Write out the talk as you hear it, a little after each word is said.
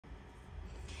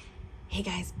Hey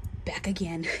guys, back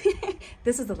again.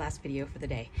 This is the last video for the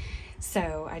day.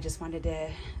 So I just wanted to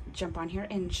jump on here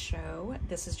and show,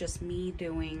 this is just me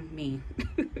doing me.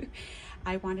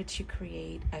 I wanted to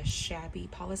create a Shabby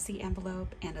Policy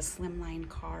envelope and a slimline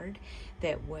card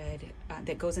that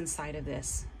that goes inside of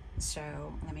this.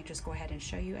 So let me just go ahead and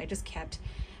show you. I just kept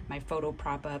my photo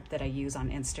prop up that I use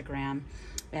on Instagram.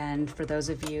 And for those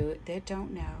of you that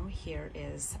don't know, here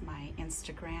is my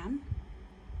Instagram.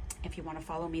 If you want to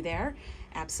follow me there,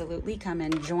 absolutely come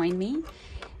and join me.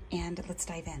 And let's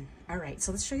dive in. All right,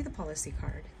 so let's show you the policy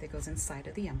card that goes inside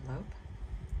of the envelope.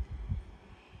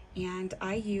 And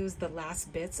I use the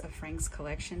last bits of Frank's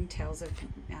collection, Tales of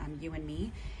You and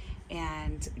Me.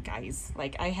 And guys,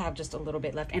 like I have just a little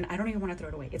bit left and I don't even want to throw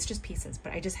it away. It's just pieces,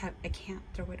 but I can't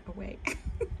throw it away.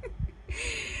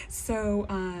 So,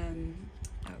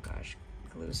 oh gosh,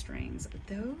 glue strings.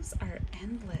 Those are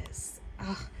endless.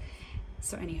 Oh.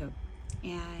 So anywho,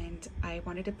 and I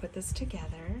wanted to put this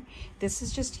together. This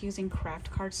is just using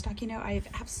craft cardstock. You know, I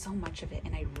have so much of it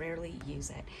and I rarely use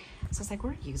it. So it's like,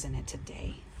 we're using it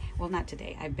today. Well, not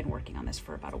today. I've been working on this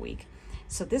for about a week.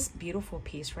 So this beautiful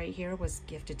piece right here was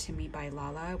gifted to me by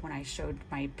Lala when I showed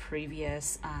my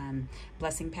previous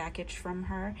blessing package from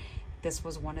her. This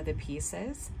was one of the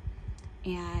pieces.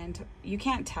 And you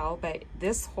can't tell, but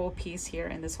this whole piece here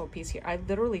and this whole piece here, I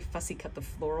literally fussy cut the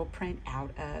floral print out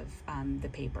of the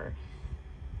paper.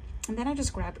 And then I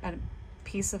just grabbed a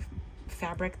piece of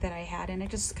fabric that I had and I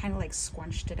just kind of like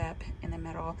scrunched it up in the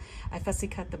middle. I fussy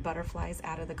cut the butterflies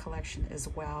out of the collection as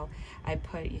well. I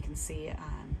put, you can see,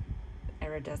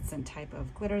 iridescent type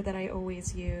of glitter that I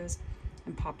always use,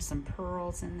 and popped some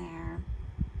pearls in there.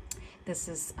 This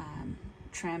is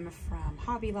trim from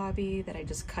Hobby Lobby that I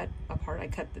just cut apart. I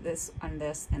cut this on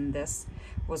this, and this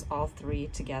was all three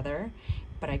together,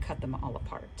 but I cut them all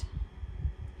apart.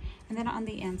 And then on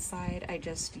the inside, I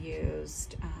just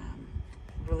used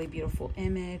really beautiful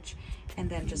image and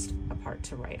then just a part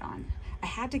to write on. I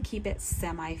had to keep it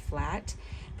semi-flat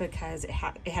because it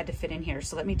had to fit in here.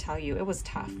 So let me tell you, it was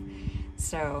tough.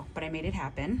 So, but I made it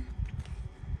happen.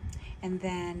 And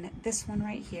then this one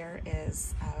right here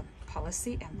is a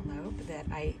policy envelope that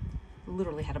I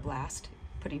literally had a blast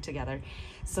putting together.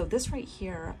 So this right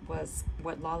here was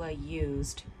what Lala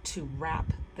used to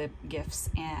wrap the gifts,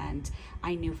 and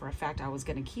I knew for a fact I was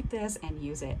going to keep this and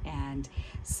use it. And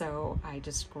so I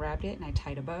just grabbed it and I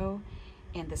tied a bow,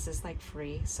 and this is like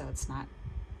free, so it's not,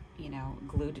 you know,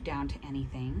 glued down to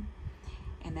anything.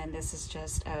 And then this is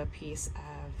just a piece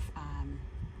of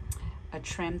a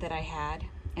trim that I had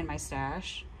in my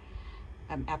stash,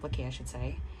 applique I should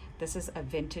say. This is a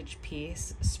vintage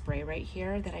piece spray right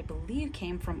here that I believe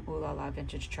came from Ooh La La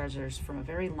Vintage Treasures from a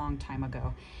very long time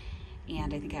ago.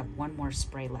 And I think I have one more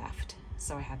spray left.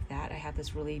 So I have that. I have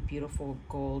this really beautiful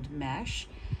gold mesh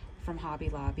from Hobby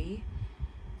Lobby.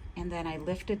 And then I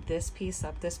lifted this piece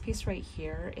up. This piece right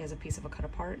here is a piece of a cut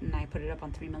apart, and I put it up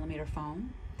on 3mm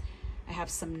foam. I have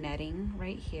some netting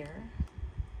right here.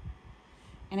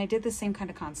 And I did the same kind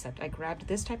of concept. I grabbed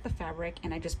this type of fabric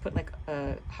and I just put like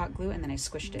a hot glue and then I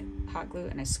squished it. Hot glue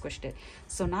and I squished it.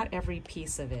 So not every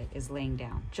piece of it is laying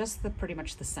down, just pretty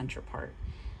much the center part.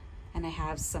 And I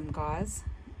have some gauze,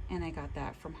 and I got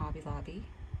that from Hobby Lobby.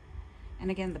 And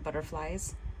again, the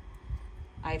butterflies,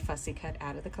 I fussy cut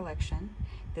out of the collection.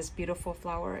 This beautiful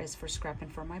flower is for scrapping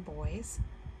for my boys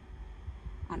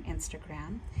on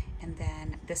Instagram. And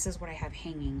then this is what I have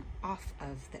hanging off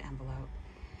of the envelope.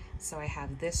 So I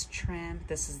have this trim.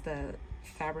 This is the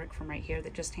fabric from right here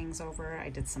that just hangs over. I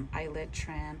did some eyelet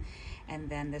trim, and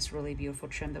then this really beautiful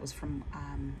trim that was from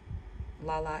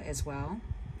Lala as well.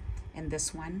 And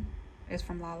this one is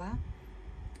from Lala.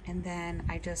 And then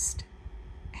I just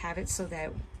have it so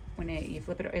that when you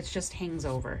flip it, it just hangs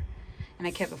over. And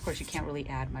I kept, of course, you can't really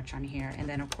add much on here. And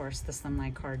then of course the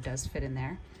slimline card does fit in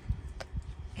there.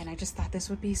 And I just thought this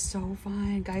would be so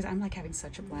fun. Guys, I'm like having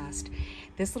such a blast.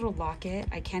 This little locket,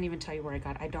 I can't even tell you where I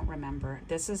got. I don't remember.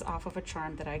 This is off of a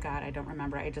charm that I got. I don't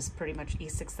remember. I just pretty much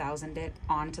E6000'd it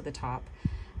onto the top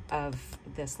of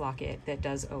this locket that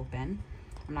does open.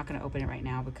 I'm not going to open it right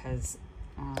now because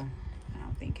I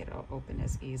don't think it'll open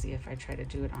as easy if I try to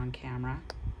do it on camera.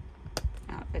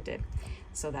 Oh, it did.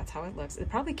 So that's how it looks. It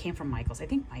probably came from Michael's. I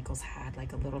think Michael's had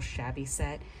like a little shabby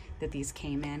set that these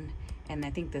came in, and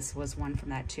I think this was one from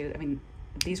that too. I mean,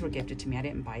 these were gifted to me. I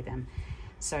didn't buy them.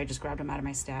 So I just grabbed them out of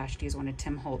my stash to use one of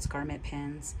Tim Holtz garment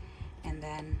pins, and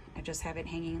then I just have it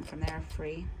hanging from there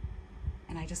free.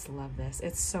 And I just love this.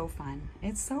 It's so fun.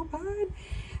 It's so fun.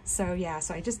 So yeah,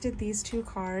 so I just did these two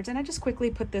cards, and I just quickly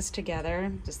put this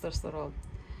together. Just this little,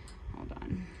 hold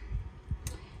on.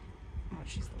 Oh,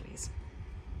 jeez Louise.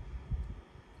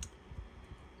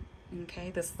 Okay,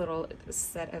 this little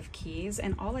set of keys.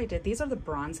 And all I did, these are the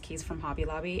bronze keys from Hobby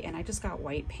Lobby, and I just got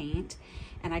white paint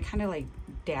and I kind of like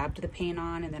dabbed the paint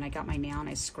on, and then I got my nail and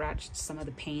I scratched some of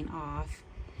the paint off.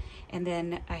 And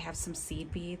then I have some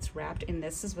seed beads wrapped, and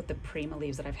this is with the Prima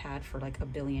leaves that I've had for like a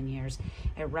billion years.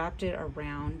 I wrapped it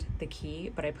around the key,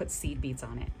 but I put seed beads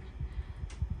on it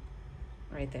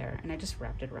right there, and I just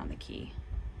wrapped it around the key.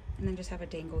 And then just have a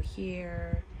dangle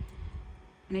here.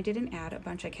 And I didn't add a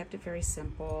bunch, I kept it very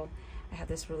simple. I have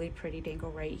this really pretty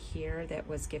dangle right here that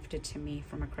was gifted to me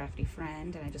from a crafty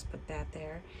friend, and I just put that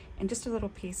there. And just a little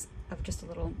piece of just a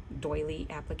little doily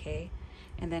applique,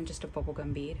 and then just a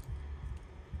bubblegum bead.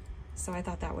 So I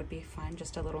thought that would be fun,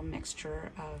 just a little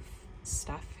mixture of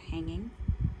stuff hanging.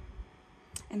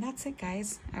 And that's it,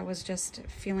 guys. I was just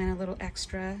feeling a little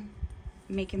extra,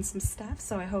 making some stuff,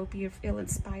 so I hope you feel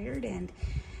inspired, and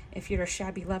if you're a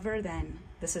shabby lover, then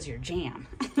this is your jam.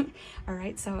 All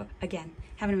right, so again,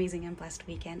 have an amazing and blessed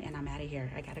weekend, and I'm out of here.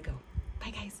 I gotta go.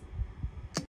 Bye, guys.